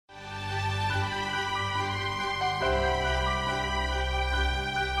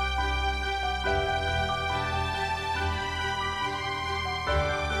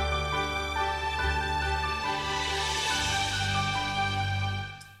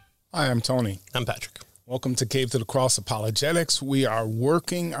Hi, I'm Tony. I'm Patrick. Welcome to Cave to the Cross Apologetics. We are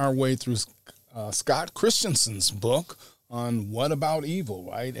working our way through Scott Christensen's book on What About Evil,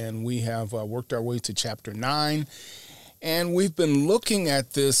 right? And we have worked our way to chapter 9, and we've been looking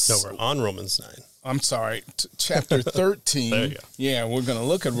at this. No, we're on Romans 9. I'm sorry, chapter 13. There you go. Yeah, we're going to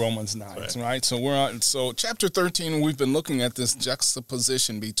look at Romans 9, right? So we're on. So chapter 13, we've been looking at this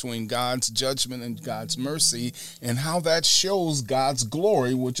juxtaposition between God's judgment and God's mercy, and how that shows God's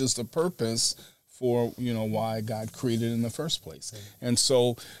glory, which is the purpose for, why God created in the first place. And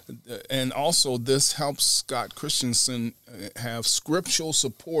so, and also this helps Scott Christensen have scriptural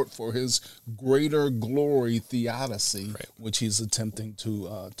support for his greater glory theodicy, which he's attempting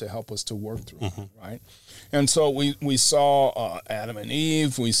to help us to work through, right? And so we saw Adam and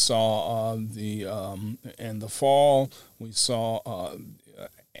Eve, we saw and the fall, we saw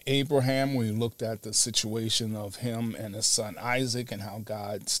Abraham. We looked at the situation of him and his son Isaac and how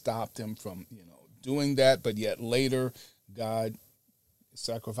God stopped him from, doing that, but yet later God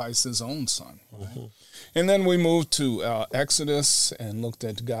sacrificed his own son. Right? And then we moved to Exodus and looked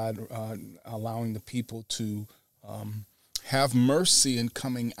at God allowing the people to have mercy in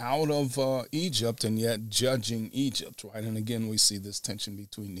coming out of Egypt and yet judging Egypt, right? And again, we see this tension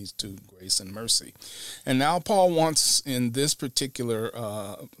between these two, grace and mercy. And now Paul wants, in this particular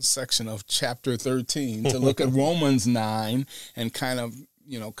section of chapter 13, to look at Romans 9 and kind of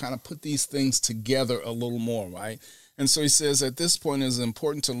put these things together a little more, right? And so he says at this point it is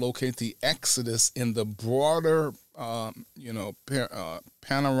important to locate the Exodus in the broader,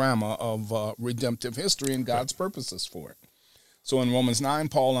 panorama of redemptive history and God's purposes for it. So in Romans 9,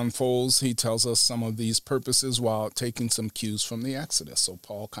 Paul unfolds, he tells us some of these purposes while taking some cues from the Exodus. So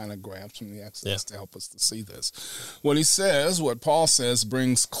Paul kind of grabs from the Exodus to help us to see this. What Paul says,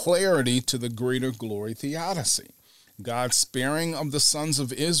 brings clarity to the greater glory theodicy. God's sparing of the sons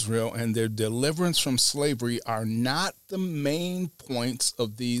of Israel and their deliverance from slavery are not the main points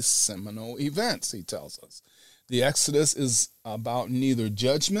of these seminal events, he tells us. The Exodus is about neither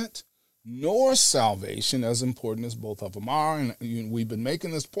judgment nor salvation, as important as both of them are. And we've been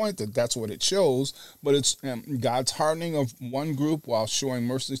making this point that that's what it shows, but it's God's hardening of one group while showing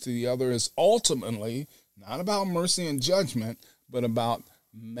mercy to the other is ultimately not about mercy and judgment, but about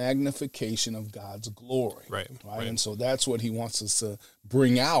magnification of God's glory. Right. And so that's what he wants us to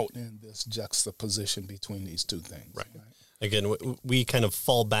bring out in this juxtaposition between these two things. Right. Again, we kind of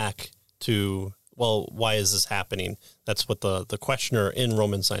fall back to, well, why is this happening? That's what the questioner in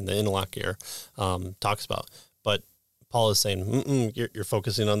Romans 9, the interlocutor, talks about. But Paul is saying, you're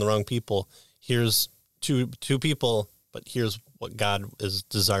focusing on the wrong people. Here's two people, but here's what God is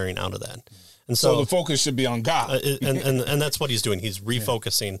desiring out of that. And so the focus should be on God, and that's what he's doing. He's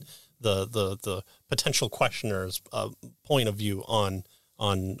refocusing the potential questioner's point of view on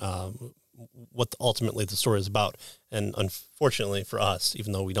what ultimately the story is about. And unfortunately for us,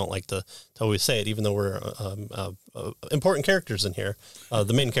 even though we don't like to always say it, even though we're important characters in here,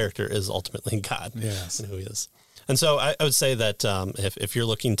 the main character is ultimately God and who he is. And so I would say that if you're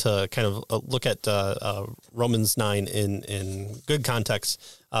looking to kind of look at Romans 9 in good context,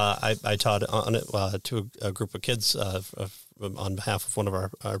 I taught on it to a group of kids on behalf of one of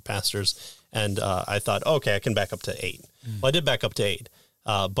our pastors, and I thought, okay, I can back up to 8. Well, I did back up to 8,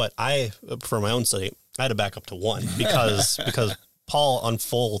 but for my own study, I had to back up to 1 because Paul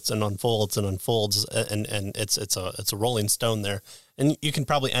unfolds and unfolds and unfolds, and it's a rolling stone there, and you can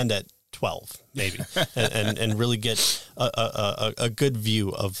probably end at 12 maybe and really get a good view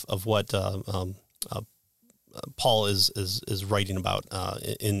of what Paul is writing about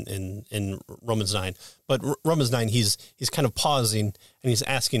in Romans 9. But Romans 9, he's kind of pausing and he's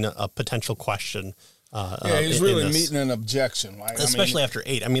asking a potential question. He's really meeting an objection, right? Especially after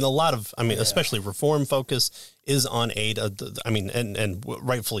 8. Especially Reform focus is on 8. And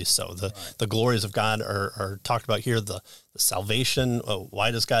rightfully so. The glories of God are talked about here. The salvation.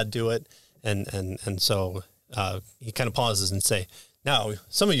 Why does God do it? And so he kind of pauses and say, now,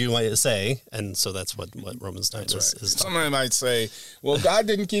 some of you might say, and so that's what Romans 9 is. Somebody might say, well, God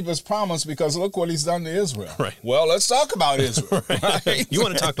didn't keep his promise because look what he's done to Israel. Right. Well, let's talk about Israel. Right? You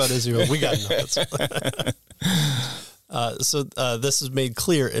want to talk about Israel? We got notes. So this is made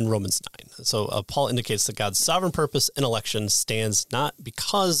clear in Romans 9. So Paul indicates that God's sovereign purpose in election stands not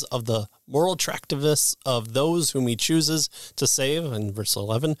because of the moral attractiveness of those whom he chooses to save, in verse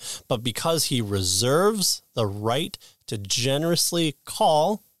 11, but because he reserves the right to generously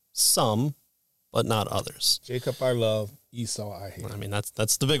call some, but not others. Jacob I love, Esau I hate.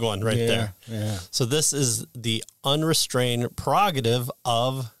 That's the big one there. Yeah. So this is the unrestrained prerogative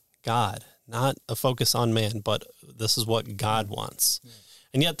of God, not a focus on man, but this is what God wants.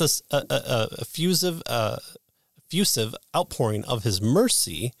 And yet this effusive outpouring of his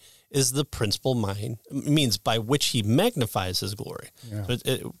mercy is the principal means by which he magnifies his glory. Yeah.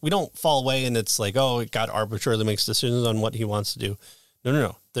 So we don't fall away and it's like, oh, God arbitrarily makes decisions on what he wants to do.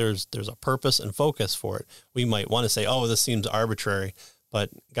 No. There's a purpose and focus for it. We might want to say, oh, this seems arbitrary, but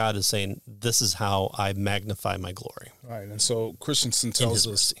God is saying, this is how I magnify my glory. Right. And so Christensen tells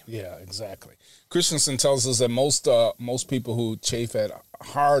us, yeah, exactly. Christensen tells us that most people who chafe at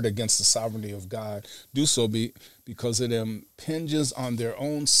hard against the sovereignty of God do so because it impinges on their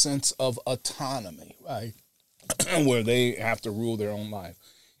own sense of autonomy, right? Where they have to rule their own life.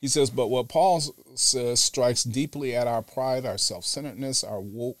 He says, but what Paul says strikes deeply at our pride, our self-centeredness, our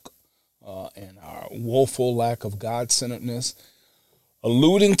woke and our woeful lack of God-centeredness.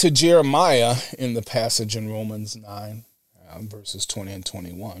 Alluding to Jeremiah in the passage in Romans 9, verses 20 and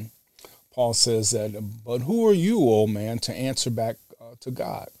 21, Paul says that, but who are you, O man, to answer back to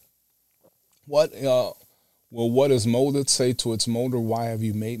God? What does molded say to its molder, why have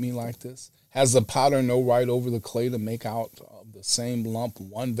you made me like this? Has the potter no right over the clay to make out of the same lump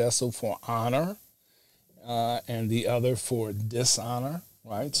one vessel for honor and the other for dishonor,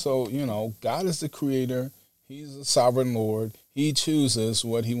 right? So, God is the creator. He's the sovereign Lord. He chooses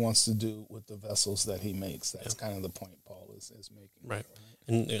what he wants to do with the vessels that he makes. That's kind of the point Paul is making. Right.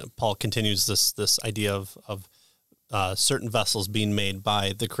 And Paul continues this idea of certain vessels being made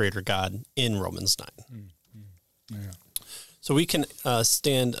by the Creator God in Romans 9. Mm-hmm. Yeah. So we can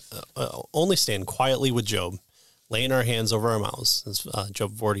only stand quietly with Job, laying our hands over our mouths, as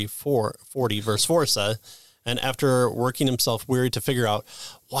Job 40 verse 4 says. And after working himself weary to figure out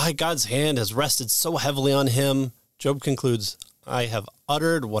why God's hand has rested so heavily on him, Job concludes, I have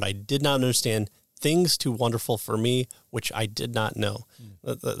uttered what I did not understand, things too wonderful for me, which I did not know.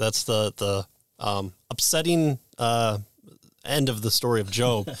 That's the upsetting end of the story of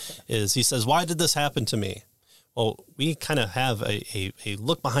Job, is he says, why did this happen to me? Well, we kind of have a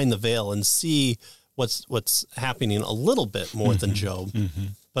look behind the veil and see what's happening a little bit more than Job. Mm-hmm.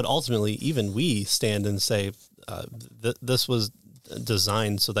 But ultimately, even we stand and say, this was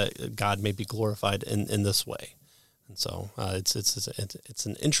designed so that God may be glorified in this way. And so it's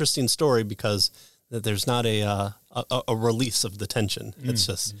an interesting story because there's not a release of the tension. It's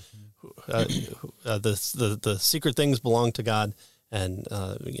just the secret things belong to God, and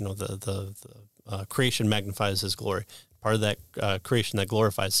the creation magnifies his glory. Part of that creation that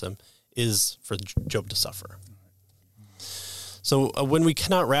glorifies him is for Job to suffer. So when we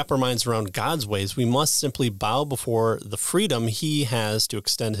cannot wrap our minds around God's ways, we must simply bow before the freedom he has to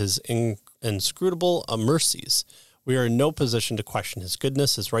extend his inscrutable mercies. We are in no position to question his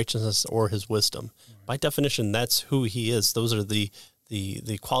goodness, his righteousness, or his wisdom. Right. By definition, that's who he is. Those are the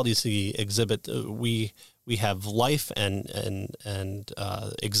qualities he exhibit. We have life and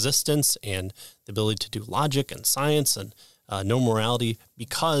existence and the ability to do logic and science and no morality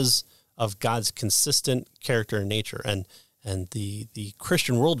because of God's consistent character and nature. And the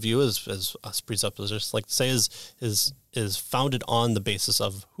Christian worldview, as us presuppositions like to say, is founded on the basis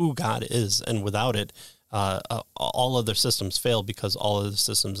of who God is, and without it, all other systems fail because all other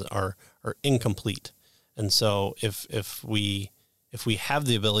systems are incomplete. And so, if we have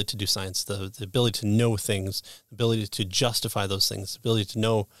the ability to do science, the ability to know things, the ability to justify those things, the ability to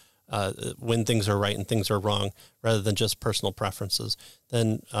know when things are right and things are wrong, rather than just personal preferences,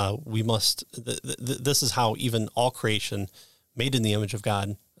 then we must. This is how even all creation, made in the image of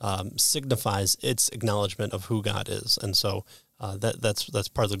God, signifies its acknowledgement of who God is, and so that's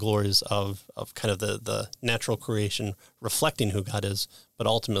part of the glories of kind of the natural creation reflecting who God is. But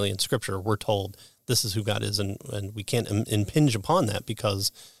ultimately, in Scripture, we're told this is who God is, and we can't impinge upon that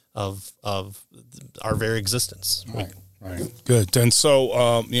because of our very existence. Right. Right. Good. And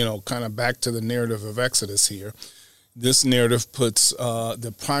so, kind of back to the narrative of Exodus here. This narrative puts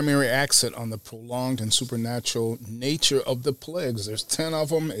the primary accent on the prolonged and supernatural nature of the plagues. There's 10 of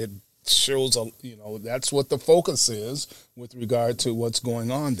them. It shows, that's what the focus is with regard to what's going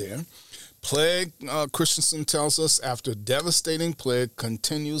on there. Plague, Christensen tells us, after devastating plague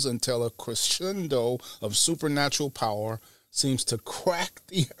continues until a crescendo of supernatural power seems to crack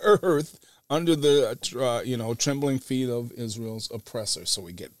the earth under the, trembling feet of Israel's oppressor. So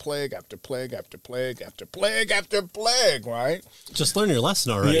we get plague after plague after plague after plague after plague, right? Just learn your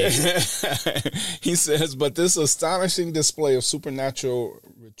lesson already. Yeah. He says, but this astonishing display of supernatural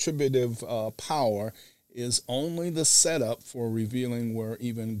retributive power is only the setup for revealing where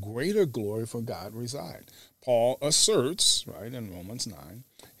even greater glory for God reside. Paul asserts, right, in Romans 9,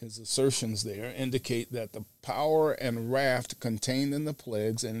 his assertions there indicate that the power and wrath contained in the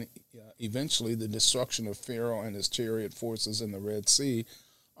plagues and eventually the destruction of Pharaoh and his chariot forces in the Red Sea,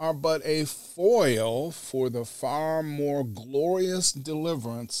 are but a foil for the far more glorious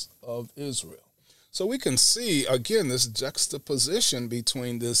deliverance of Israel. So we can see, again, this juxtaposition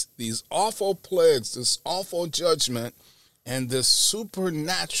between these awful plagues, this awful judgment, and this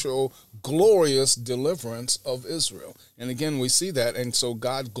supernatural, glorious deliverance of Israel. And again, we see that, and so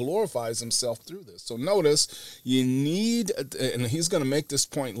God glorifies himself through this. So notice, you need, and he's going to make this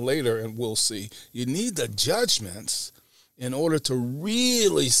point later, and we'll see, you need the judgments in order to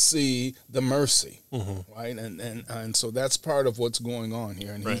really see the mercy, right? And so that's part of what's going on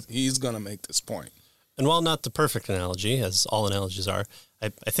here, and right. he's going to make this point. And while not the perfect analogy, as all analogies are, I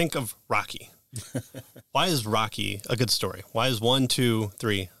think of Rocky. Why is Rocky a good story? Why is 1, 2,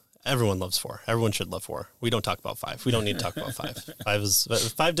 3? Everyone loves 4. Everyone should love 4. We don't talk about 5. We don't need to talk about 5.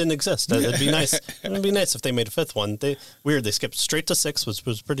 5 didn't exist. It'd be nice. It'd be nice if they made a 5th one. They skipped straight to 6,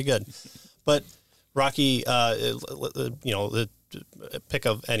 was pretty good. But Rocky, pick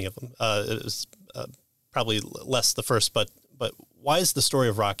of any of them. It was probably less the first, but why is the story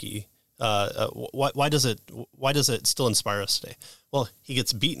of Rocky? Why does it still inspire us today? Well, he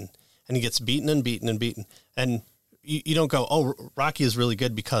gets beaten, and he gets beaten and beaten and beaten, and you don't go, oh, Rocky is really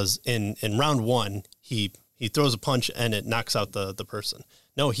good because in round 1 he throws a punch and it knocks out the person.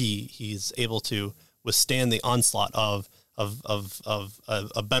 No, he's able to withstand the onslaught of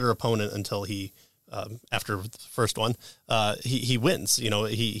a better opponent until he. After the first one, he wins. You know,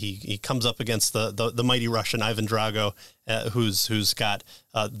 he comes up against the mighty Russian Ivan Drago, who's got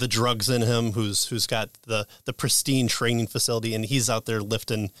the drugs in him, who's got the pristine training facility, and he's out there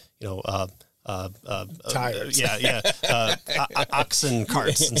lifting, tires, oxen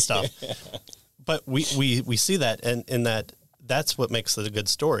carts and stuff. But we see that, and in that's what makes it a good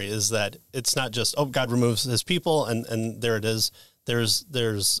story, is that it's not just, oh, God removes his people and there it is. There's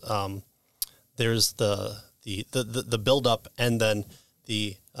the build up and then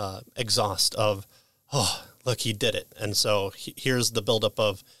the exhaust of, oh, look, he did it. And so here's the build up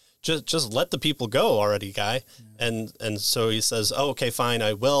of just let the people go already, guy. Yeah. And so he says, oh, okay, fine,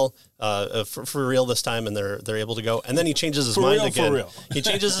 I will, for real this time. And they're able to go. And then he changes his mind again. For real. He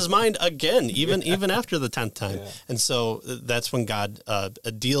changes his mind again, even after the 10th time. Yeah. And so that's when God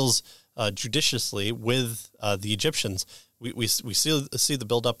deals judiciously with the Egyptians. We see the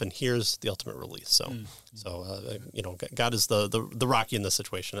build up, and here's the ultimate release. So, God is the Rocky in this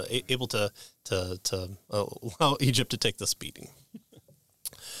situation, able to allow Egypt to take this beating.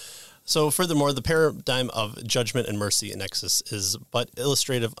 So, furthermore, the paradigm of judgment and mercy in Exodus is but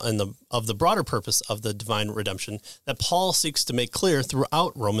illustrative of the broader purpose of the divine redemption that Paul seeks to make clear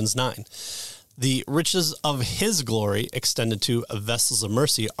throughout Romans 9. The riches of his glory extended to vessels of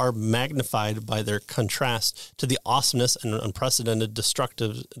mercy are magnified by their contrast to the awesomeness and unprecedented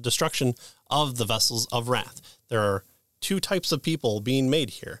destruction of the vessels of wrath. There are 2 types of people being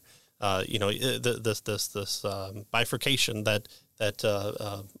made here. This bifurcation that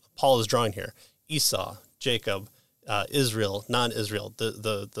Paul is drawing here: Esau, Jacob, Israel, non-Israel,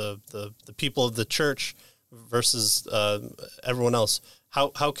 the people of the church versus everyone else.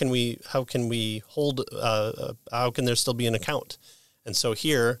 How can we hold? How can there still be an account? And so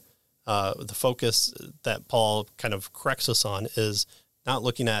here, the focus that Paul kind of corrects us on is not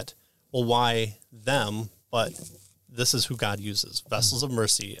looking at, well, why them, but this is who God uses: vessels of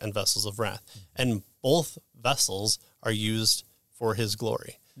mercy and vessels of wrath, and both vessels are used for His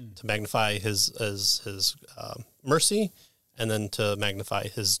glory, to magnify His mercy, and then to magnify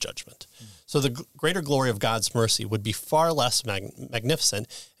His judgment. So the greater glory of God's mercy would be far less magnificent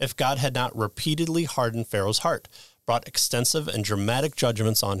if God had not repeatedly hardened Pharaoh's heart, brought extensive and dramatic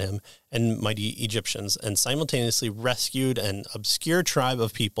judgments on him and mighty Egyptians, and simultaneously rescued an obscure tribe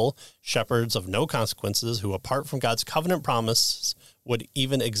of people, shepherds of no consequences, who apart from God's covenant promise would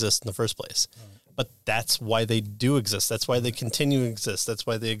even exist in the first place. Right. But that's why they do exist. That's why they continue to exist. That's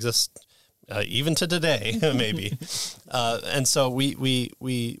why they exist even to today, maybe. And so we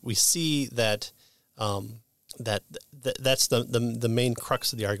see that that's the main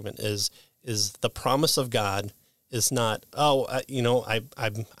crux of the argument is the promise of God is not, I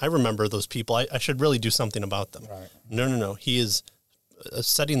remember those people. I should really do something about them. Right. No. He is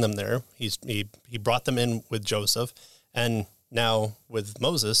setting them there. He brought them in with Joseph, and now with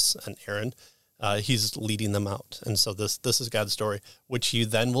Moses and Aaron, he's leading them out. And so this is God's story, which he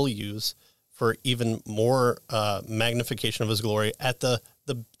then will use for even more magnification of his glory at the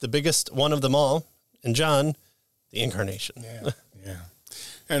biggest one of them all, in John, the incarnation. Yeah.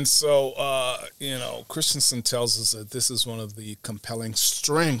 And so, Christensen tells us that this is one of the compelling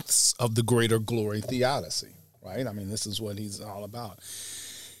strengths of the greater glory theodicy, right? I mean, this is what he's all about.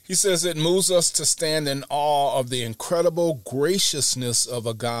 He says it moves us to stand in awe of the incredible graciousness of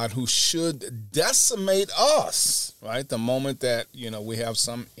a God who should decimate us, right? The moment that, we have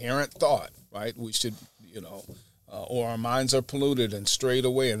some errant thought, right? We should, or our minds are polluted and strayed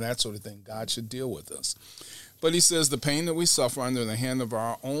away and that sort of thing. God should deal with us. But he says the pain that we suffer under the hand of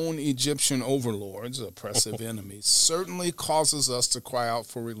our own Egyptian overlords, oppressive enemies, certainly causes us to cry out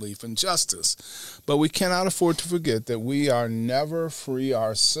for relief and justice. But we cannot afford to forget that we are never free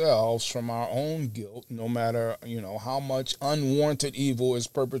ourselves from our own guilt, no matter, how much unwarranted evil is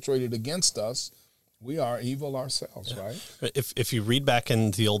perpetrated against us. We are evil ourselves, right? If you read back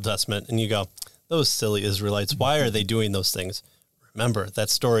in the Old Testament and you go, those silly Israelites, why are they doing those things? Remember, that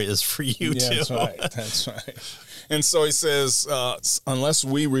story is for you too. That's right. That's right. And so he says, unless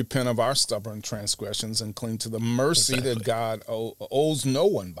we repent of our stubborn transgressions and cling to the mercy that God owes no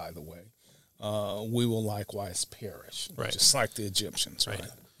one, by the way, we will likewise perish, just like the Egyptians. Right.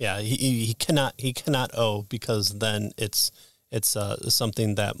 Yeah. He cannot owe, because then it's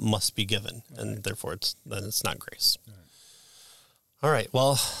something that must be given, and therefore it's not grace. Right. All right.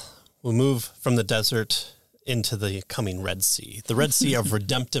 Well, we'll move from the desert into the coming Red Sea, the Red Sea of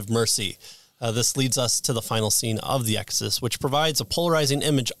redemptive mercy. This leads us to the final scene of the Exodus, which provides a polarizing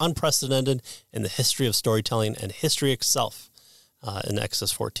image unprecedented in the history of storytelling and history itself. In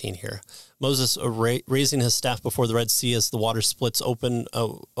Exodus 14 here, Moses raising his staff before the Red Sea as the water splits open,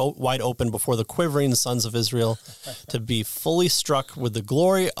 wide open before the quivering sons of Israel. To be fully struck with the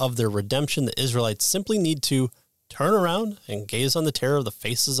glory of their redemption, the Israelites simply need to turn around and gaze on the terror of the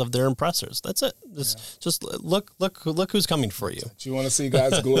faces of their oppressors. That's it. Just look who's coming for you. You want to see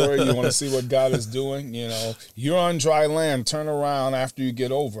God's glory? You want to see what God is doing? You're on dry land. Turn around after you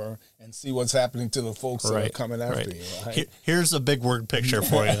get over and see what's happening to the folks that are coming after you. Right? Here's a big word picture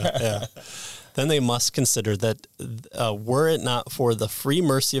for you. Yeah. Then they must consider that were it not for the free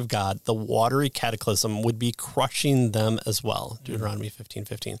mercy of God, the watery cataclysm would be crushing them as well. Deuteronomy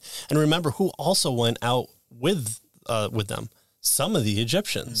 15:15. And remember who also went out with them, some of the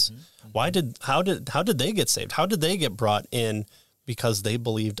Egyptians. How did they get saved? How did they get brought in? Because they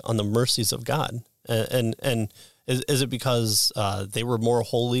believed on the mercies of God. And is it because they were more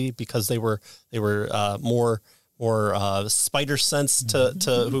holy? Because they were more spider sense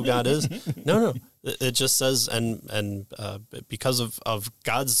to who God is? No. It just says and because of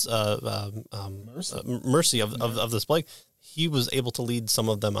God's mercy of this plague, He was able to lead some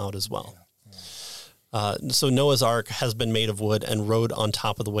of them out as well. So Noah's ark has been made of wood and rode on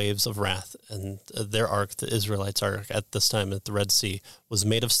top of the waves of wrath. And their ark, the Israelites' ark at this time at the Red Sea, was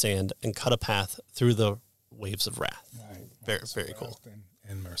made of sand and cut a path through the waves of wrath. Right. Very, very cool.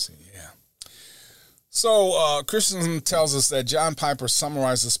 And mercy, yeah. So Christian tells us that John Piper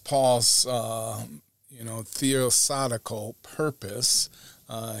summarizes Paul's, theosodical purpose.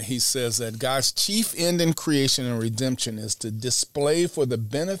 He says that God's chief end in creation and redemption is to display for the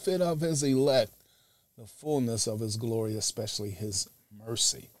benefit of his elect the fullness of his glory, especially his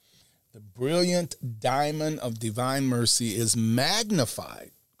mercy. The brilliant diamond of divine mercy is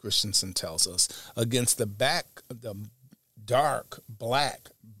magnified, Christensen tells us, against the dark, black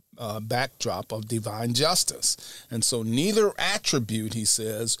backdrop of divine justice. And so neither attribute, he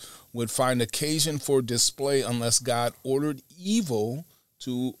says, would find occasion for display unless God ordered evil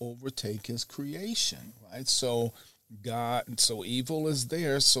to overtake his creation, right? So evil is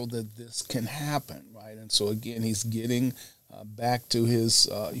there so that this can happen, right? And so again, he's getting back to his,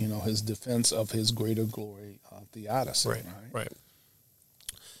 his defense of his greater glory theodicy, right?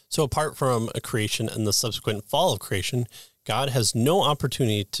 So apart from a creation and the subsequent fall of creation, God has no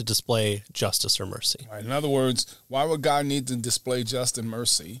opportunity to display justice or mercy. Right. In other words, why would God need to display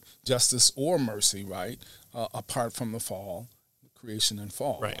justice or mercy, right? Apart from the fall, creation and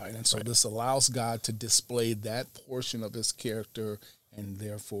fall, right? And so this allows God to display that portion of his character and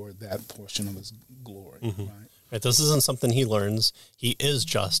therefore that portion of his glory, right? This isn't something he learns. He is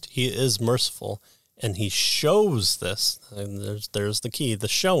just. He is merciful, and he shows this. And there's the key, the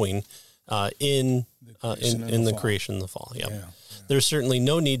showing in the creation and the fall. Yep. Yeah. There's certainly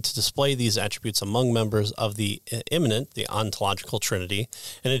no need to display these attributes among members of the immanent, the ontological Trinity.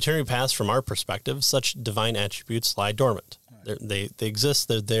 In eternity past, from our perspective, such divine attributes lie dormant. They exist,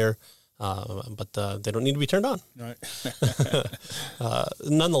 they're there, but they don't need to be turned on. Right.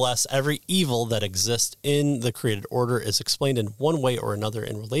 Nonetheless, every evil that exists in the created order is explained in one way or another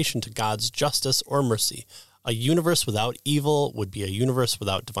in relation to God's justice or mercy. A universe without evil would be a universe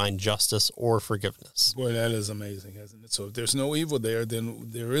without divine justice or forgiveness. Boy, that is amazing, isn't it? So if there's no evil there,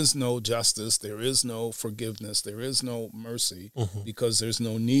 then there is no justice, there is no forgiveness, there is no mercy, because there's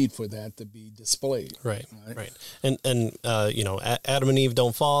no need for that to be displayed. Right. And you know, Adam and Eve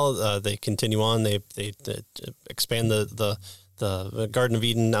don't fall. They continue on. They expand the Garden of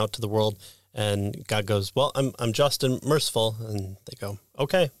Eden out to the world, and God goes, "Well, I'm just and merciful," and they go,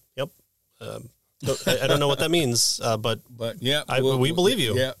 "Okay, yep." I don't know what that means, but yeah, we believe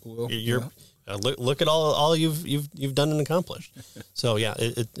you. Yeah, look at all you've done and accomplished. So yeah,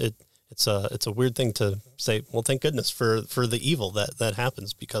 it's a weird thing to say. Well, thank goodness for the evil that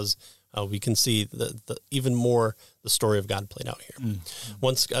happens, because we can see the even more the story of God played out here.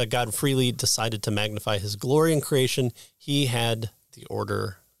 Once God freely decided to magnify His glory in creation, He had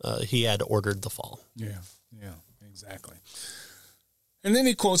ordered the fall. Yeah, exactly. And then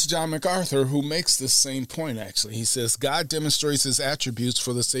he quotes John MacArthur, who makes this same point, actually. He says, God demonstrates His attributes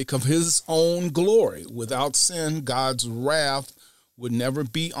for the sake of His own glory. Without sin, God's wrath would never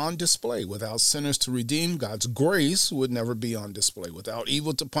be on display. Without sinners to redeem, God's grace would never be on display. Without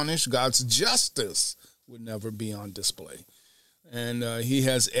evil to punish, God's justice would never be on display. And He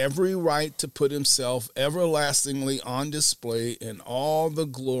has every right to put Himself everlastingly on display in all the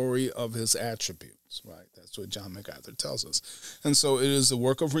glory of His attributes, right? That's what John MacArthur tells us. And so it is the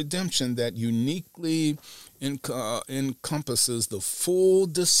work of redemption that uniquely encompasses the full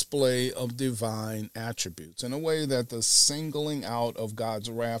display of divine attributes in a way that the singling out of God's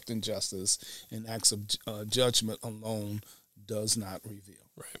wrath and justice in acts of judgment alone does not reveal.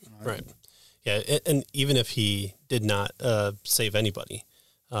 Right. Yeah, and even if He did not save anybody,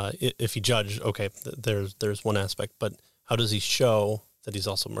 if He judged, okay, there's one aspect, but how does He show that He's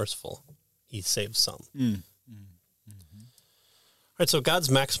also merciful? He saves some. All right, so God's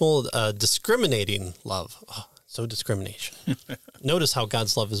maximal discriminating love. Oh, so discrimination. Notice how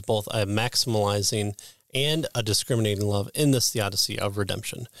God's love is both a maximalizing and a discriminating love in this theodicy of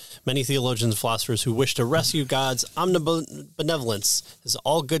redemption. Many theologians and philosophers who wish to rescue God's omnibenevolence, His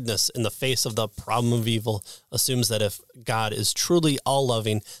all goodness in the face of the problem of evil, assumes that if God is truly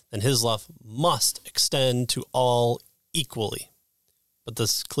all-loving, then His love must extend to all equally. But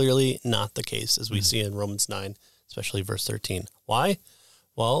this is clearly not the case, as we see in Romans 9, especially verse 13. Why?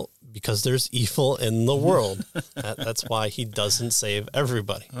 Well, because there's evil in the world. That's why He doesn't save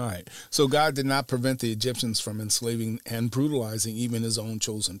everybody. All right. So God did not prevent the Egyptians from enslaving and brutalizing even His own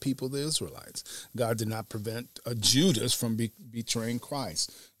chosen people, the Israelites. God did not prevent Judas from betraying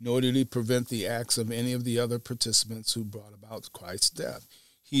Christ, nor did He prevent the acts of any of the other participants who brought about Christ's death.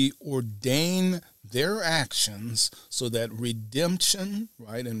 He ordained their actions so that redemption,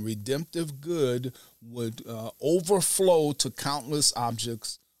 right, and redemptive good would overflow to countless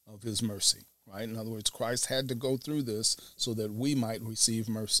objects of His mercy, right? In other words, Christ had to go through this so that we might receive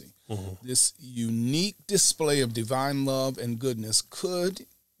mercy. This unique display of divine love and goodness could,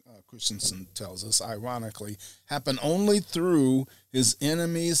 Christensen tells us, ironically, happen only through His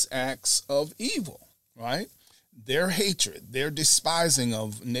enemies' acts of evil, right? Their hatred, their despising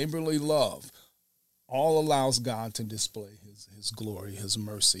of neighborly love, all allows God to display His glory, His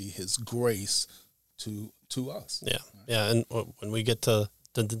mercy, His grace to us. Yeah, right? Yeah. And when we get to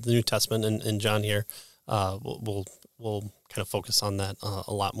the New Testament and John here, we'll kind of focus on that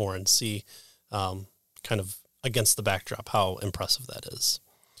a lot more and see kind of against the backdrop how impressive that is.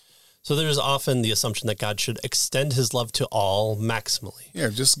 So there's often the assumption that God should extend His love to all maximally. Yeah,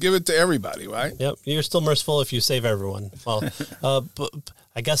 just give it to everybody, right? Yep, you're still merciful if you save everyone. Well, but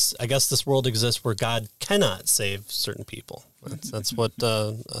I guess this world exists where God cannot save certain people. That's what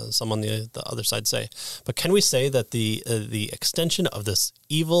some on the other side say. But can we say that the extension of this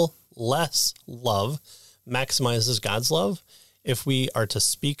evil-less love maximizes God's love? If we are to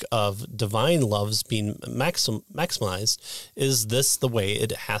speak of divine loves being maximized, is this the way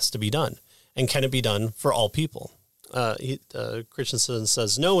it has to be done? And can it be done for all people? Christensen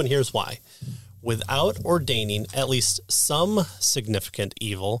says no, and here's why. Without ordaining at least some significant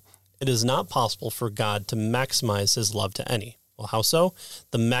evil, it is not possible for God to maximize His love to any. Well, how so?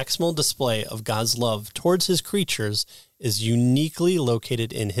 The maximal display of God's love towards His creatures is uniquely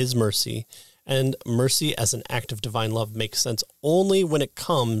located in His mercy, and mercy as an act of divine love makes sense only when it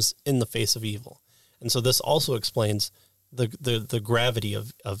comes in the face of evil. And so this also explains the gravity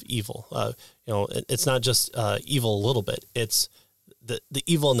of evil. It's not just evil a little bit. It's the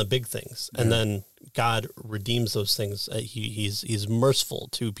evil in the big things. And then God redeems those things. He's merciful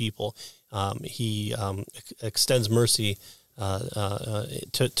to people. He extends mercy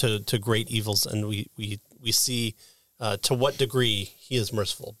to great evils. And we see to what degree He is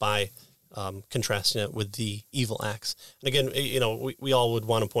merciful by contrasting it with the evil acts. And again, we all would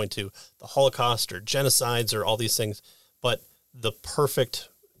want to point to the Holocaust or genocides or all these things, but the perfect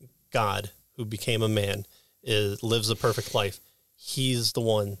God who became a man lives a perfect life. He's the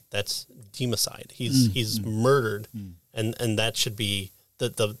one that's democide. He's murdered, and that should be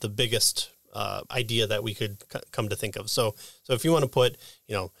the biggest idea that we could come to think of. So if you want to put,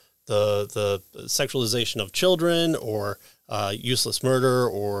 the sexualization of children, or useless murder,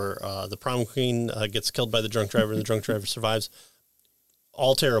 or the prom queen gets killed by the drunk driver and the drunk driver survives,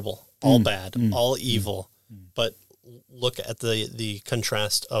 all terrible, all bad, all evil. But look at the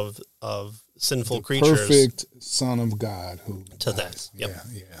contrast of sinful creatures, perfect Son of God who to dies. That. Yep.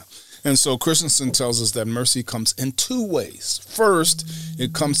 Yeah. And so Christensen tells us that mercy comes in two ways. First,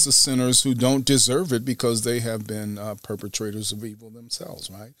 it comes to sinners who don't deserve it because they have been perpetrators of evil themselves,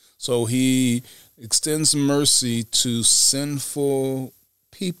 right? So he extends mercy to sinful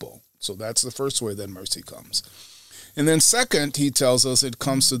people. So that's the first way that mercy comes. And then second, he tells us it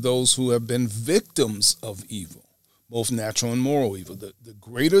comes to those who have been victims of evil, both natural and moral evil. The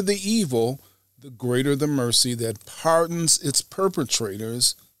greater the evil, the greater the mercy that pardons its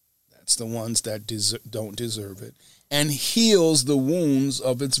perpetrators. That's the ones that don't deserve it, and heals the wounds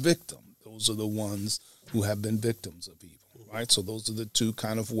of its victim. Those are the ones who have been victims of evil, right? So those are the two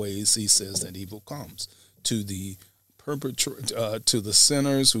kind of ways he says that evil comes: to the to the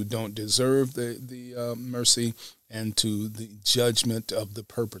sinners who don't deserve the mercy, and to the judgment of the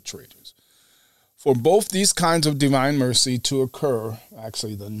perpetrators. For both these kinds of divine mercy to occur,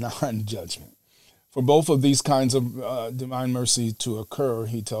 actually the non-judgment, for both of these kinds of divine mercy to occur,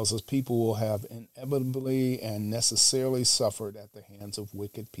 he tells us people will have inevitably and necessarily suffered at the hands of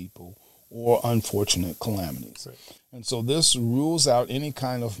wicked people or unfortunate calamities. Right. And so this rules out any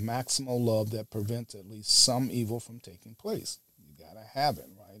kind of maximal love that prevents at least some evil from taking place. You got to have it,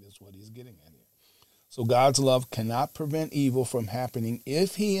 right, is what he's getting at here. So God's love cannot prevent evil from happening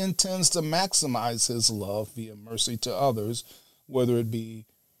if he intends to maximize his love via mercy to others, whether it be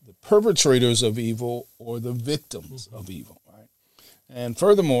the perpetrators of evil or the victims of evil, right? And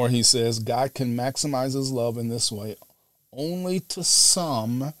furthermore, he says God can maximize his love in this way only to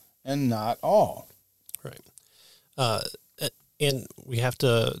some and not all. Right. And we have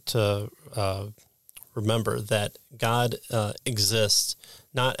to remember that God exists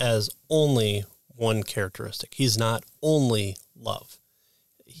not as only one characteristic. He's not only love.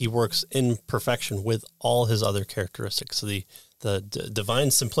 He works in perfection with all his other characteristics. So the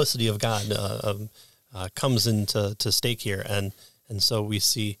divine simplicity of God comes into stake here, and so we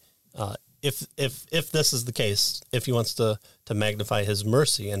see if this is the case, if he wants to magnify his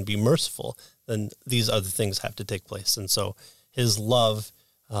mercy and be merciful, then these other things have to take place, and so his love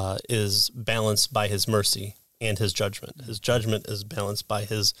is balanced by his mercy and his judgment. His judgment is balanced by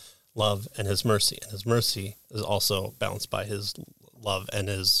his love and his mercy, and his mercy is also balanced by his love and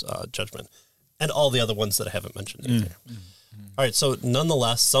his judgment, and all the other ones that I haven't mentioned in there. All right, so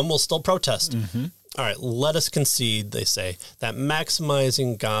nonetheless, some will still protest. All right, let us concede, they say, that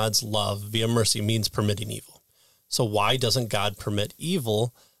maximizing God's love via mercy means permitting evil. So why doesn't God permit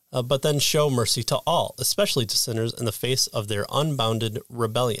evil, but then show mercy to all, especially to sinners in the face of their unbounded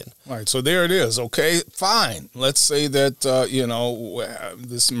rebellion? All right, so there it is. Okay, fine. Let's say that,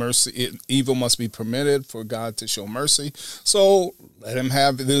 this mercy, evil must be permitted for God to show mercy. So let him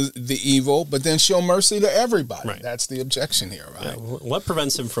have the evil, but then show mercy to everybody. Right. That's the objection here, right? Yeah. What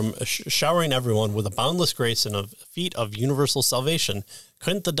prevents him from showering everyone with a boundless grace and a feat of universal salvation?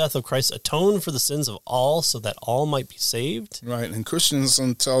 Couldn't the death of Christ atone for the sins of all so that all might be saved? Right, and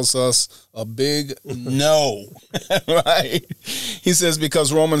Christensen tells us a big no, right? He says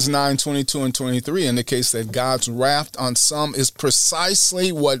because Romans 9:22 and 23 indicates that God's wrath on some is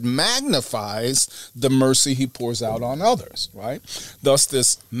precisely what magnifies the mercy he pours out on others, right? Thus,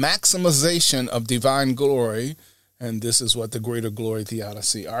 this maximization of divine glory, and this is what the greater glory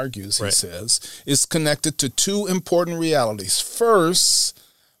theodicy argues, he says, is connected to two important realities. First,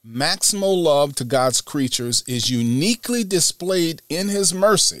 maximal love to God's creatures is uniquely displayed in his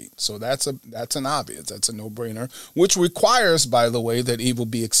mercy. So that's an obvious, that's a no-brainer, which requires, by the way, that evil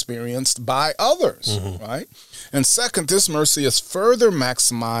be experienced by others, right? And second, this mercy is further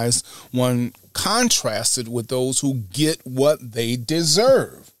maximized when contrasted with those who get what they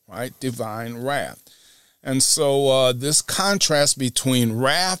deserve, right? Divine wrath. And so this contrast between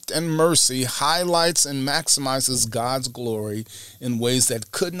wrath and mercy highlights and maximizes God's glory in ways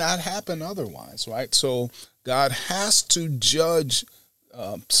that could not happen otherwise, right? So God has to judge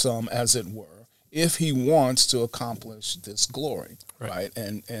some, as it were, if he wants to accomplish this glory, right?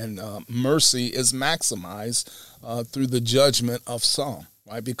 And mercy is maximized through the judgment of some,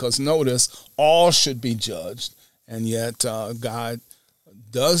 right? Because notice, all should be judged, and yet God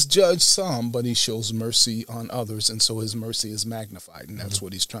does judge some, but he shows mercy on others, and so his mercy is magnified, and that's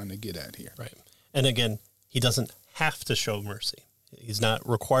what he's trying to get at here. Right. And again, he doesn't have to show mercy. He's not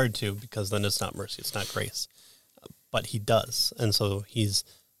required to, because then it's not mercy, it's not grace. But he does, and so he's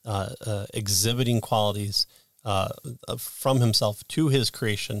exhibiting qualities from himself to his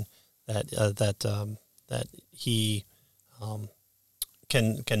creation that he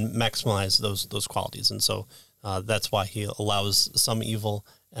can maximize those qualities, and so that's why he allows some evil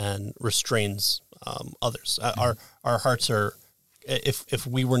and restrains others. Our hearts are, if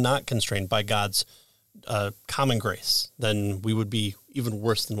we were not constrained by God's common grace, then we would be even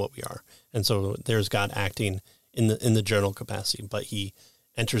worse than what we are. And so there's God acting in the general capacity, but he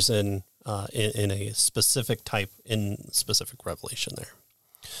enters in a specific type, in specific revelation there.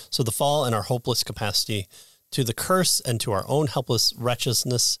 So the fall and our hopeless capacity to the curse and to our own helpless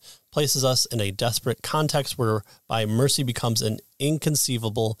wretchedness places us in a desperate context whereby mercy becomes an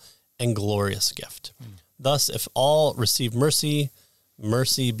inconceivable and glorious gift. Thus, if all receive mercy,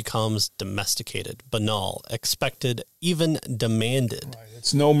 mercy becomes domesticated, banal, expected, even demanded. Right.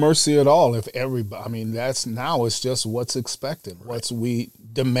 It's no mercy at all if everybody, it's just what's expected, what's we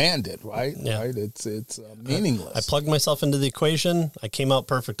demanded, right? Yeah. Right? It's meaningless. I plugged myself into the equation. I came out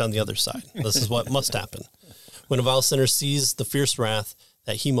perfect on the other side. This is what must happen. When a vile sinner sees the fierce wrath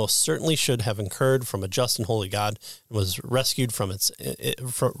that he most certainly should have incurred from a just and holy God and was rescued from it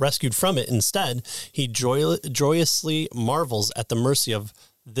instead, he joyously marvels at the mercy of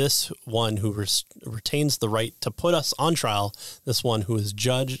this one who retains the right to put us on trial, this one who is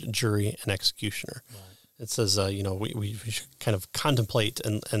judge, jury, and executioner. Right. It says, we should kind of contemplate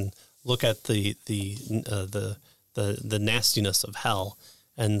and look at the nastiness of hell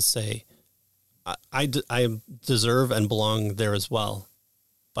and say, I deserve and belong there as well,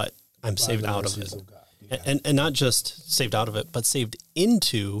 but I'm saved out of it. Yeah. And not just saved out of it, but saved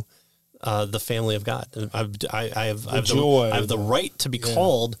into the family of God. I have the right to be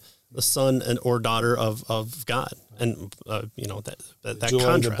called the son or daughter of God. And, that joy,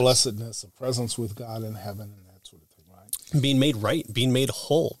 contrast. the blessedness, the presence with God in heaven, and that sort of thing, right? Being made right, being made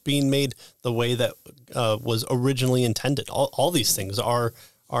whole, being made the way that was originally intended. All these things are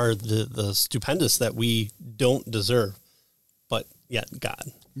the stupendous that we don't deserve, but yet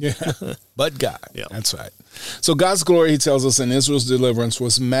God. Yeah, but God. Yeah. That's right. So God's glory, he tells us, in Israel's deliverance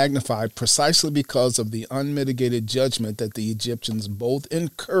was magnified precisely because of the unmitigated judgment that the Egyptians both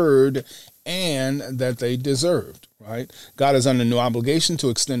incurred and that they deserved, right? God is under no obligation to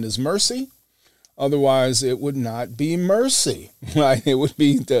extend his mercy. Otherwise, it would not be mercy, right? It would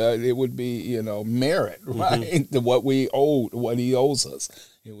be merit, right? Mm-hmm. What he owes us.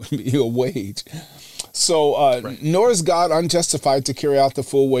 It would be a wage. So, right. Nor is God unjustified to carry out the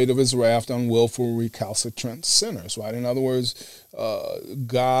full weight of his wrath on willful, recalcitrant sinners, right? In other words,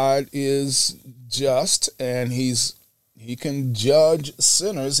 God is just, and he can judge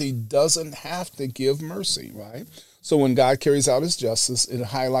sinners. He doesn't have to give mercy, right? So when God carries out his justice, it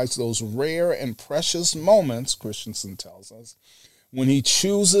highlights those rare and precious moments, Christensen tells us, when he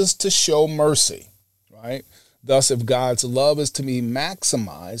chooses to show mercy, right? Thus, if God's love is to be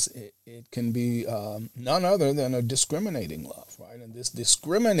maximized, it can be none other than a discriminating love, right? And this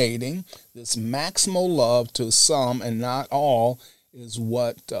discriminating, this maximal love to some and not all is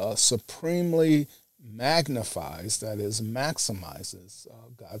what supremely magnifies, that is, maximizes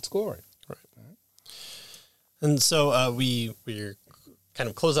God's glory. Right. And so we're kind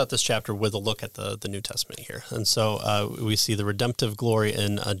of close out this chapter with a look at the New Testament here. And so we see the redemptive glory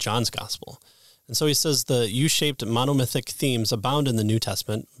in John's gospel. And so he says the U-shaped monomythic themes abound in the New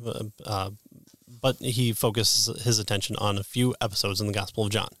Testament, but he focuses his attention on a few episodes in the Gospel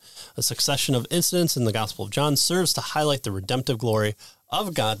of John. A succession of incidents in the Gospel of John serves to highlight the redemptive glory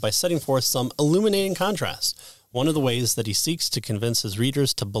of God by setting forth some illuminating contrasts. One of the ways that he seeks to convince his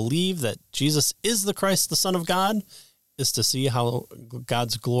readers to believe that Jesus is the Christ, the Son of God, is to see how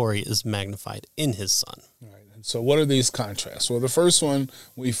God's glory is magnified in his Son. Right. So what are these contrasts? Well, the first one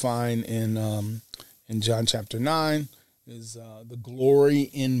we find in John chapter 9 is the glory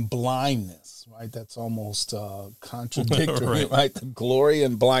in blindness, right? That's almost contradictory, right? The glory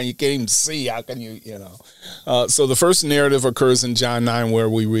in blind, you can't even see. How can you know? So the first narrative occurs in John 9 where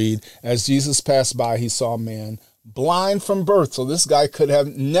we read, as Jesus passed by, he saw a man blind from birth. So this guy could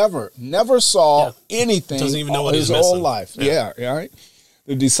have never saw anything. Doesn't even know what his whole life. Yeah, right?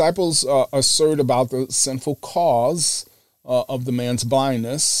 The disciples assert about the sinful cause of the man's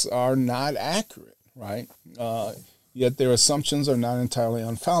blindness are not accurate, right? Yet their assumptions are not entirely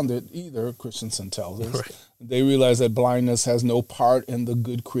unfounded either, Christensen tells us. Right. They realize that blindness has no part in the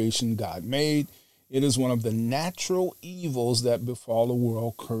good creation God made. It is one of the natural evils that befall the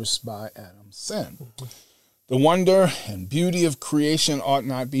world cursed by Adam's sin. The wonder and beauty of creation ought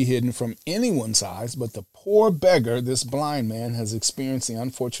not be hidden from anyone's eyes, but the poor beggar, this blind man, has experienced the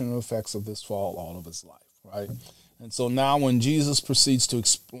unfortunate effects of this fall all of his life, right? And so now when Jesus proceeds to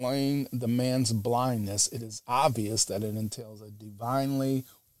explain the man's blindness, it is obvious that it entails a divinely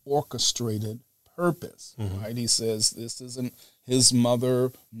orchestrated purpose, right? He says this isn't his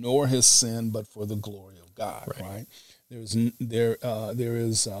mother nor his sin, but for the glory of God, right? There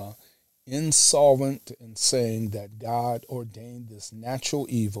is insolvent in saying that God ordained this natural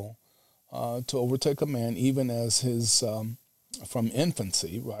evil to overtake a man, even as his from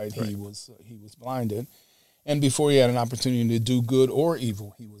infancy, right? He was blinded. And before he had an opportunity to do good or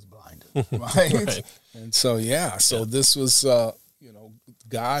evil, he was blinded, right? And so, this was,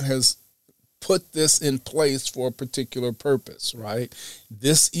 God has put this in place for a particular purpose, right?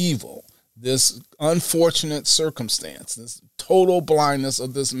 This evil, this unfortunate circumstance, this total blindness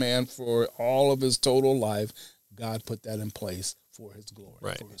of this man for all of his total life, God put that in place for his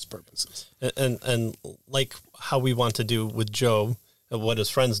glory, for his purposes. And like how we want to do with Job, what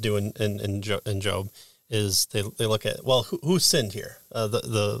his friends do in Job, is they look at, well, who sinned here?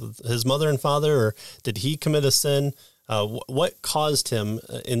 His mother and father, or did he commit a sin? What caused him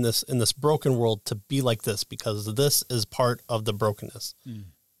in this broken world to be like this? Because this is part of the brokenness.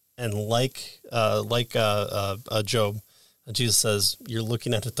 And like Job, Jesus says, you're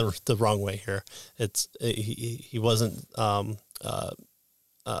looking at it the wrong way here. He wasn't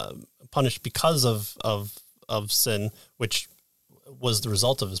punished because of sin, which was the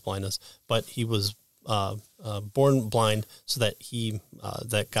result of his blindness, but he was born blind so that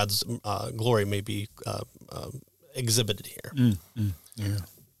that God's glory may be exhibited here. Yeah.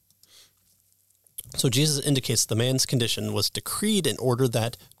 So Jesus indicates the man's condition was decreed in order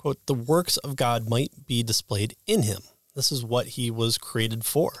that, quote, the works of God might be displayed in him. This is what he was created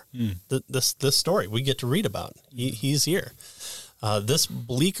for. This story we get to read about. He's here. This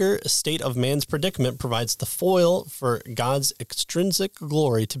bleaker state of man's predicament provides the foil for God's extrinsic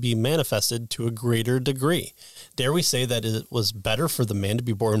glory to be manifested to a greater degree. Dare we say that it was better for the man to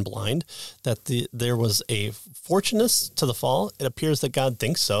be born blind, that there was a fortunateness to the fall? It appears that God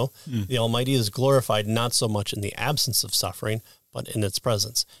thinks so. The Almighty is glorified not so much in the absence of suffering, but in its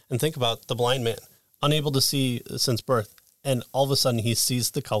presence. And think about the blind man, unable to see since birth, and all of a sudden he sees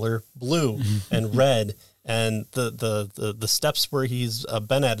the color blue and red, and the steps where he's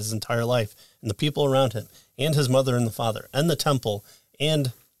been at his entire life, and the people around him, and his mother and the father, and the temple,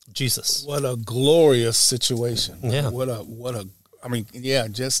 and Jesus. What a glorious situation! Yeah.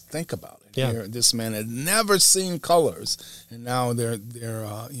 Just think about it. Yeah. Here, this man had never seen colors, and now they're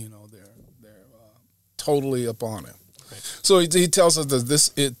totally upon him. So he tells us that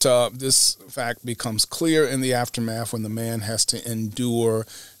this fact becomes clear in the aftermath when the man has to endure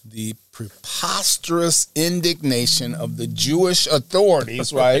the preposterous indignation of the Jewish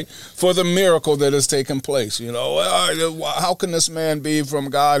authorities, right, for the miracle that has taken place. How can this man be from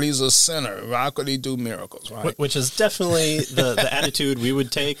God? He's a sinner. How could he do miracles, right? Which is definitely the attitude we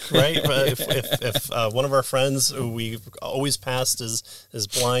would take, right? If one of our friends who we always passed is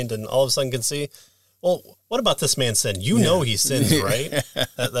blind and all of a sudden can see, well, what about this man's sin? You know he sins, right?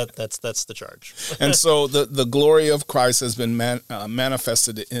 That's the charge. And so the glory of Christ has been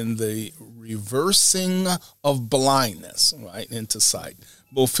manifested in the reversing of blindness, right, into sight,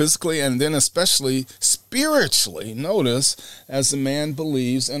 both physically and then especially spiritually. Notice, as the man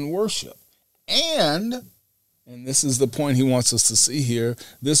believes and worship. And this is the point he wants us to see here,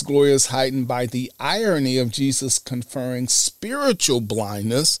 this glory is heightened by the irony of Jesus conferring spiritual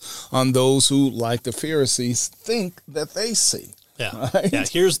blindness on those who, like the Pharisees, think that they see. Yeah, right? Yeah.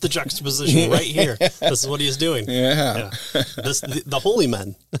 Here's the juxtaposition right here. This is what he's doing. Yeah. The holy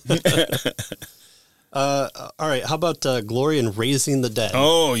men. All right, how about glory in raising the dead?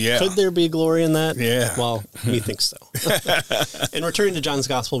 Oh, yeah. Could there be glory in that? Yeah. Well, we think so. In returning to John's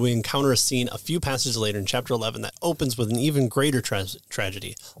Gospel, we encounter a scene a few passages later in chapter 11 that opens with an even greater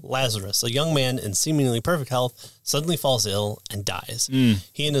tragedy. Lazarus, a young man in seemingly perfect health, suddenly falls ill and dies.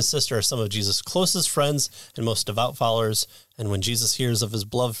 He and his sister are some of Jesus' closest friends and most devout followers, and when Jesus hears of his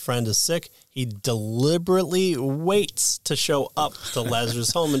beloved friend is sick, he deliberately waits to show up to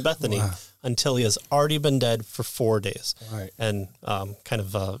Lazarus' home in Bethany. Wow. Until he has already been dead for 4 days. Right. And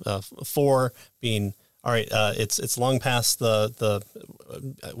 4 being all right, it's long past the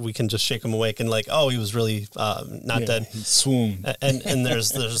we can just shake him awake and like, oh, he was really not dead. He swooned. And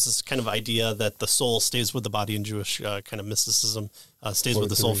there's this kind of idea that the soul stays with the body in Jewish kind of mysticism, stays with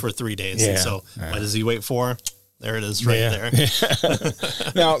the soul for 3 days. And so what does he wait for? There it is right there.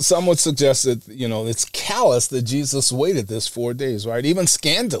 Now, some would suggest that, it's callous that Jesus waited this 4 days, right? Even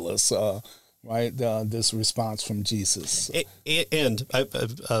scandalous, right? This response from Jesus. And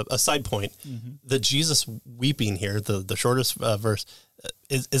a side point, the Jesus weeping here, the shortest verse,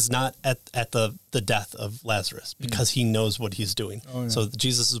 is not at the death of Lazarus, because he knows what he's doing. Oh, yeah. So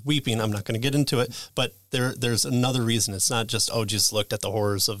Jesus is weeping. I'm not going to get into it, but there's another reason. It's not just, Jesus looked at the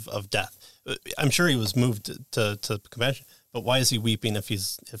horrors of death. I'm sure he was moved to compassion, but why is he weeping if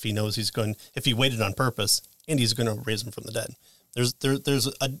he knows if he waited on purpose and he's going to raise him from the dead? There's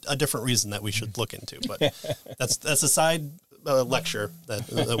a different reason that we should look into, but that's a side lecture that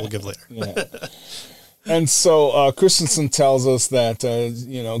we'll give later. Yeah. And so Christensen tells us that,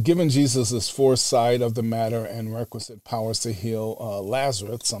 given Jesus' foresight of the matter and requisite powers to heal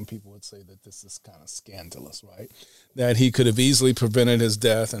Lazarus, some people would say that this is kind of scandalous, right? That he could have easily prevented his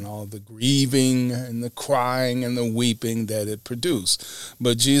death and all the grieving and the crying and the weeping that it produced.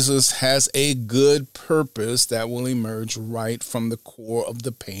 But Jesus has a good purpose that will emerge right from the core of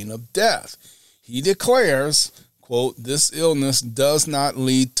the pain of death. He declares, quote, "This illness does not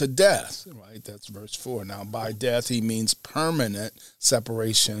lead to death," right? That's verse 4. Now, by death, he means permanent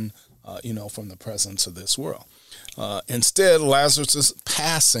separation, from the presence of this world. Instead, Lazarus'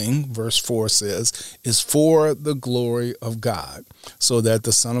 passing, verse 4 says, is for the glory of God, so that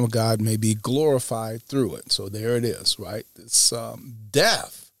the Son of God may be glorified through it. So there it is, right? This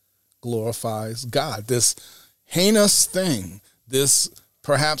death glorifies God. This heinous thing, this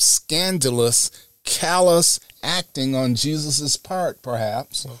perhaps scandalous, callous acting on Jesus's part,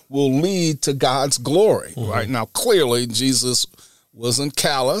 perhaps, will lead to God's glory, right? Now, clearly, Jesus wasn't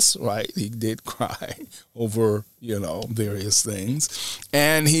callous, right? He did cry over, various things.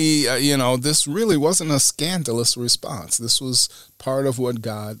 And he, this really wasn't a scandalous response. This was part of what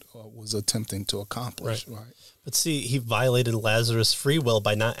God was attempting to accomplish, right? But see, he violated Lazarus' free will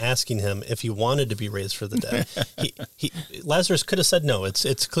by not asking him if he wanted to be raised from the dead. Lazarus could have said no.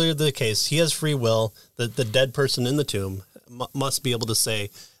 It's clearly the case. He has free will. The dead person in the tomb must be able to say,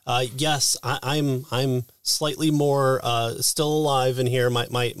 yes, I'm slightly more still alive in here.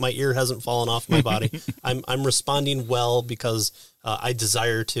 My ear hasn't fallen off my body. I'm responding well because I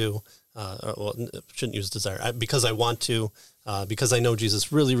desire to. Shouldn't use desire, because I want to. Because I know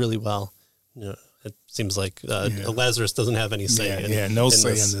Jesus really, really well. It seems like Lazarus doesn't have any say. No say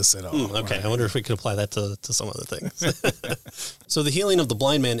in this at all. Okay, right. I wonder if we could apply that to some other things. So the healing of the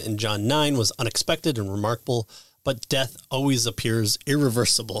blind man in John 9 was unexpected and remarkable, but death always appears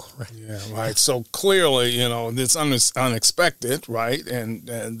irreversible. Right? Yeah, right. So clearly, it's unexpected, right? And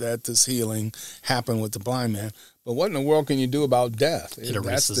that this healing happened with the blind man. But what in the world can you do about death? It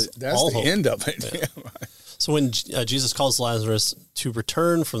erases that's all the hope. end of it. Yeah. Right. So when Jesus calls Lazarus to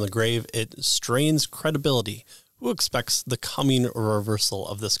return from the grave, it strains credibility. Who expects the coming reversal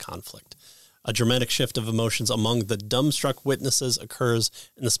of this conflict? A dramatic shift of emotions among the dumbstruck witnesses occurs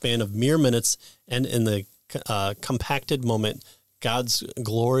in the span of mere minutes, and in the compacted moment, God's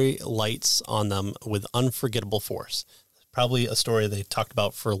glory lights on them with unforgettable force. Probably a story they talked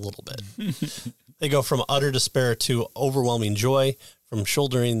about for a little bit. They go from utter despair to overwhelming joy, from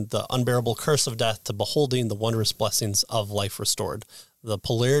shouldering the unbearable curse of death to beholding the wondrous blessings of life restored. The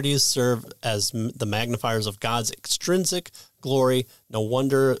polarities serve as the magnifiers of God's extrinsic glory. No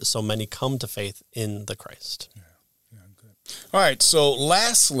wonder so many come to faith in the Christ. Yeah, good. All right, so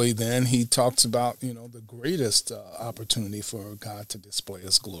lastly then, he talks about, the greatest opportunity for God to display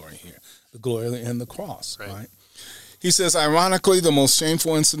his glory here, the glory in the cross, right? He says, ironically, the most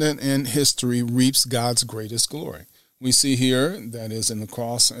shameful incident in history reaps God's greatest glory. We see here, that is in the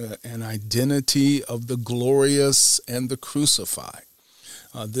cross, an identity of the glorious and the crucified.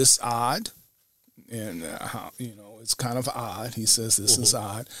 This odd, and how, it's kind of odd. He says this is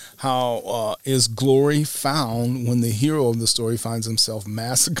odd. How is glory found when the hero of the story finds himself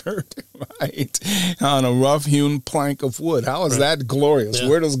massacred, right, on a rough-hewn plank of wood? How is that glorious? Yeah.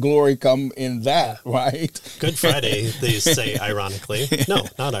 Where does glory come in that, right? Good Friday, they say, ironically. No,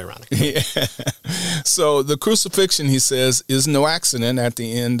 not ironically. Yeah. So the crucifixion, he says, is no accident at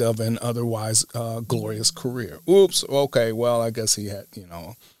the end of an otherwise glorious career. Oops, okay, well, I guess he had,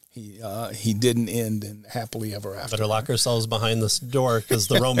 he didn't end in happily ever after. Better lock ourselves behind this door because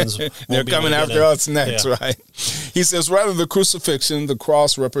the Romans they're coming after us next, right? He says, rather, the crucifixion, the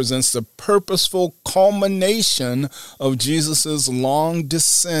cross, represents the purposeful culmination of Jesus's long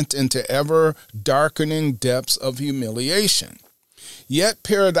descent into ever darkening depths of humiliation. Yet,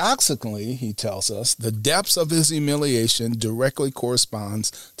 paradoxically, he tells us, the depths of his humiliation directly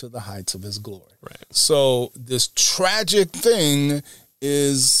corresponds to the heights of his glory. Right. So this tragic thing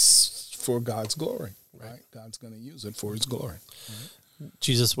is for God's glory, right? God's going to use it for his glory. Right?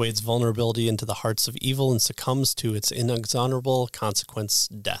 Jesus wades vulnerability into the hearts of evil and succumbs to its inexorable consequence,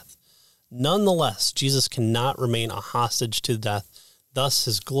 death. Nonetheless, Jesus cannot remain a hostage to death. Thus,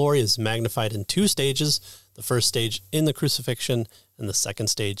 his glory is magnified in two stages. The first stage in the crucifixion, and the second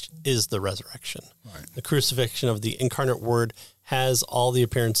stage is the resurrection. Right. The crucifixion of the incarnate Word has all the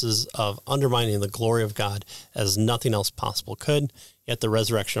appearances of undermining the glory of God as nothing else possible could. Yet the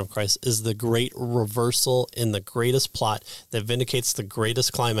resurrection of Christ is the great reversal in the greatest plot that vindicates the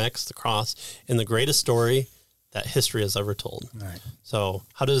greatest climax, the cross, in the greatest story that history has ever told. Right. So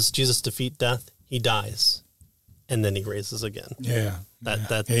how does Jesus defeat death? He dies, and then he raises again. Yeah.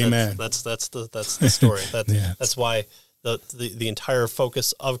 Amen. That's the story. That's why the entire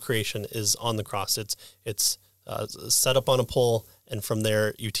focus of creation is on the cross. It's set up on a pole, and from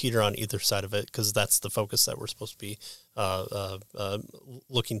there you teeter on either side of it because that's the focus that we're supposed to be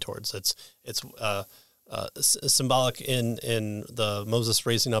looking towards. It's symbolic in the Moses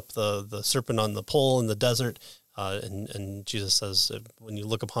raising up the serpent on the pole in the desert. And Jesus says, when you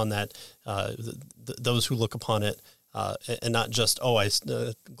look upon that, those who look upon it, and not just, I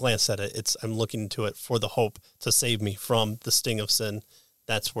glanced at it, I'm looking to it for the hope to save me from the sting of sin.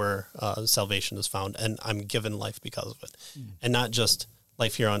 That's where salvation is found, and I'm given life because of it. And not just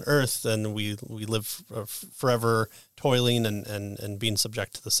life here on earth, and we live forever toiling and being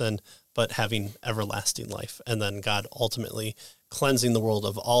subject to the sin, but having everlasting life. And then God ultimately cleansing the world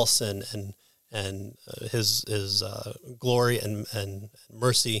of all sin and his glory and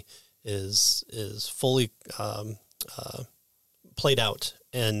mercy is fully played out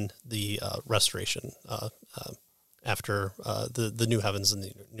in the restoration after the new heavens and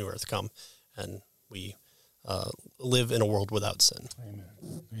the new earth come, and we live in a world without sin.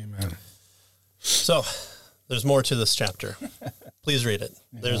 Amen. So there's more to this chapter. Please read it.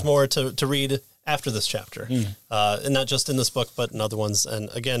 Yeah. There's more to read after this chapter, and not just in this book, but in other ones. And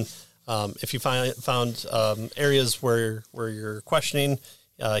again, if you found areas where you're questioning,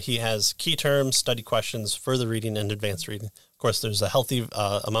 he has key terms, study questions, further reading, and advanced reading. Of course, there's a healthy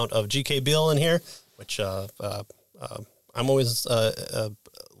amount of G.K. Beale in here, which I'm always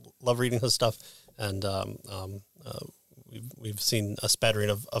love reading his stuff, and we've seen a spattering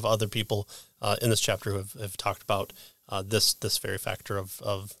of other people in this chapter who have talked about this very factor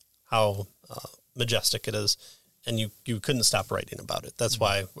of how majestic it is, and you couldn't stop writing about it. That's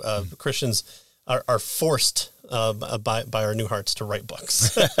why Christians are forced by our new hearts to write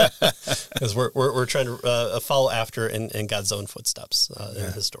books, because we're trying to follow after in God's own footsteps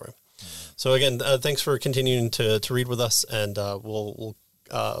in his story. So again, thanks for continuing to read with us, and we'll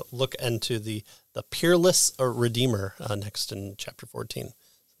look into the peerless Redeemer next in chapter 14.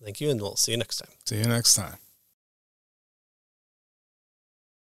 Thank you, and we'll see you next time. See you next time.